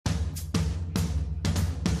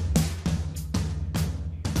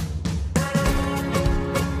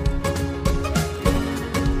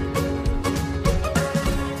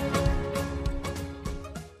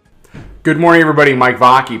Good morning, everybody. Mike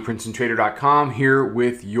Vacchi, PrincetonTrader.com, here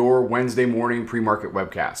with your Wednesday morning pre-market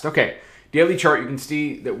webcast. Okay, daily chart, you can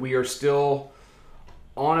see that we are still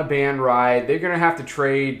on a band ride. They're going to have to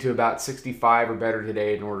trade to about 65 or better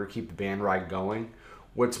today in order to keep the band ride going.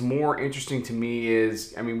 What's more interesting to me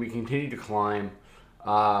is, we continue to climb.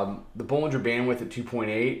 The Bollinger Bandwidth at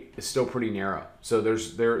 2.8 is still pretty narrow, so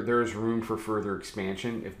there's room for further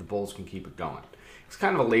expansion if the bulls can keep it going. It's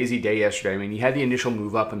kind of a lazy day yesterday. You had the initial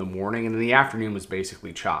move up in the morning, and then the afternoon was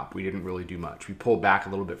basically chop. We didn't really do much. We pulled back a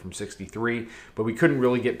little bit from 63, but we couldn't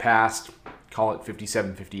really get past, call it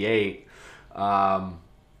 57, 58, and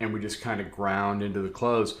we just kind of ground into the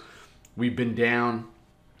close. We've been down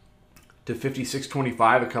to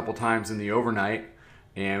 56.25 a couple times in the overnight,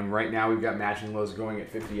 and right now we've got matching lows going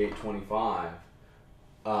at 58.25.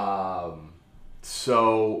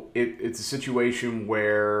 So it's a situation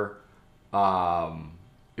where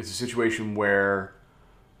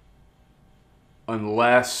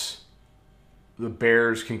unless the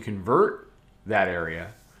bears can convert that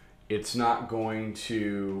area, it's just going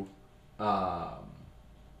to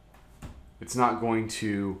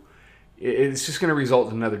result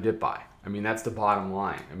in another dip buy. That's the bottom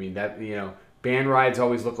line. Band rides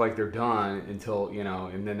always look like they're done until,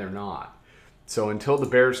 and then they're not. So until the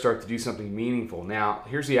bears start to do something meaningful. Now,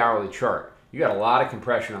 here's the hourly chart. You got a lot of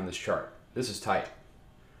compression on this chart. This is tight.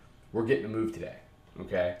 We're getting a move today,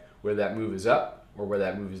 okay? Whether that move is up or whether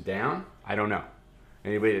that move is down, I don't know.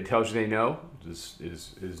 Anybody that tells you they know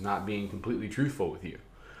is not being completely truthful with you.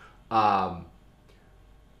 I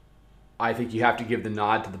think you have to give the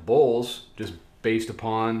nod to the bulls just based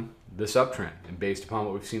upon this uptrend and based upon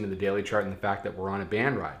what we've seen in the daily chart and the fact that we're on a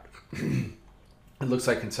band ride. It looks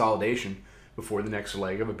like consolidation before the next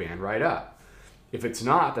leg of a band ride up. If it's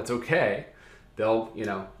not, that's okay. They'll,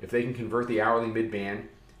 if they can convert the hourly mid-band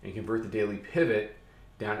and convert the daily pivot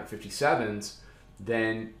down at 57s,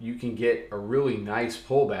 then you can get a really nice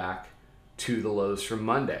pullback to the lows from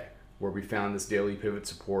Monday, where we found this daily pivot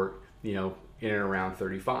support, in and around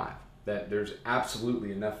 35. That there's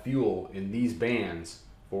absolutely enough fuel in these bands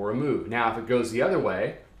for a move. Now, if it goes the other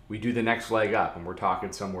way, we do the next leg up, and we're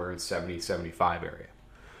talking somewhere in 70, 75 area.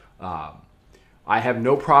 I have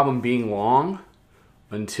no problem being long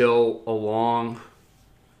until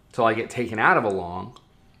I get taken out of a long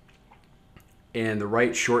and the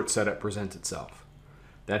right short setup presents itself.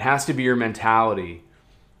 That has to be your mentality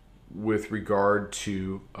with regard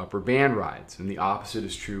to upper band rides, and the opposite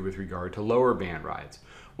is true with regard to lower band rides.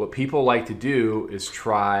 What people like to do is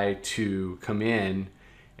try to come in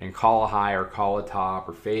and call a high or call a top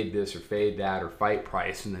or fade this or fade that or fight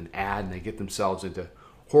price and then add, and they get themselves into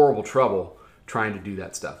horrible trouble trying to do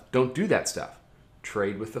that stuff. Don't do that stuff.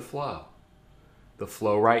 Trade with the flow. The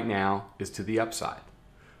flow right now is to the upside,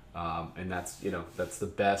 and that's the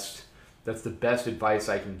best advice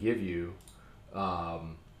I can give you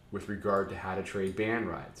with regard to how to trade band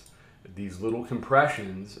rides. These little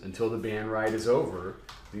compressions until the band ride is over,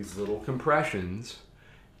 these little compressions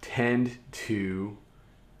tend to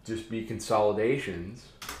just be consolidations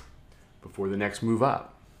before the next move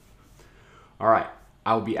up. All right.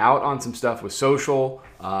 I'll be out on some stuff with social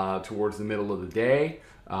towards the middle of the day.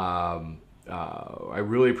 I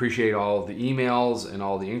really appreciate all of the emails and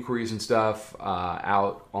all the inquiries and stuff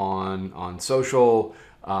out on social.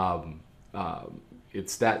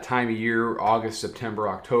 It's that time of year, August, September,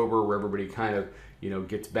 October, where everybody kind of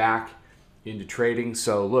gets back into trading.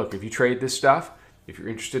 So look, if you trade this stuff, if you're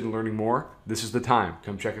interested in learning more, this is the time.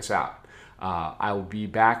 Come check us out. I will be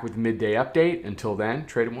back with the midday update. Until then,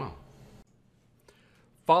 trade them well.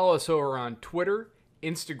 Follow us over on Twitter,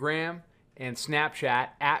 Instagram, and Snapchat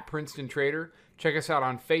at Princeton Trader. Check us out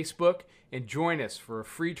on Facebook and join us for a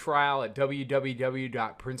free trial at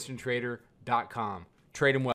www.princetotrader.com. Trade them well.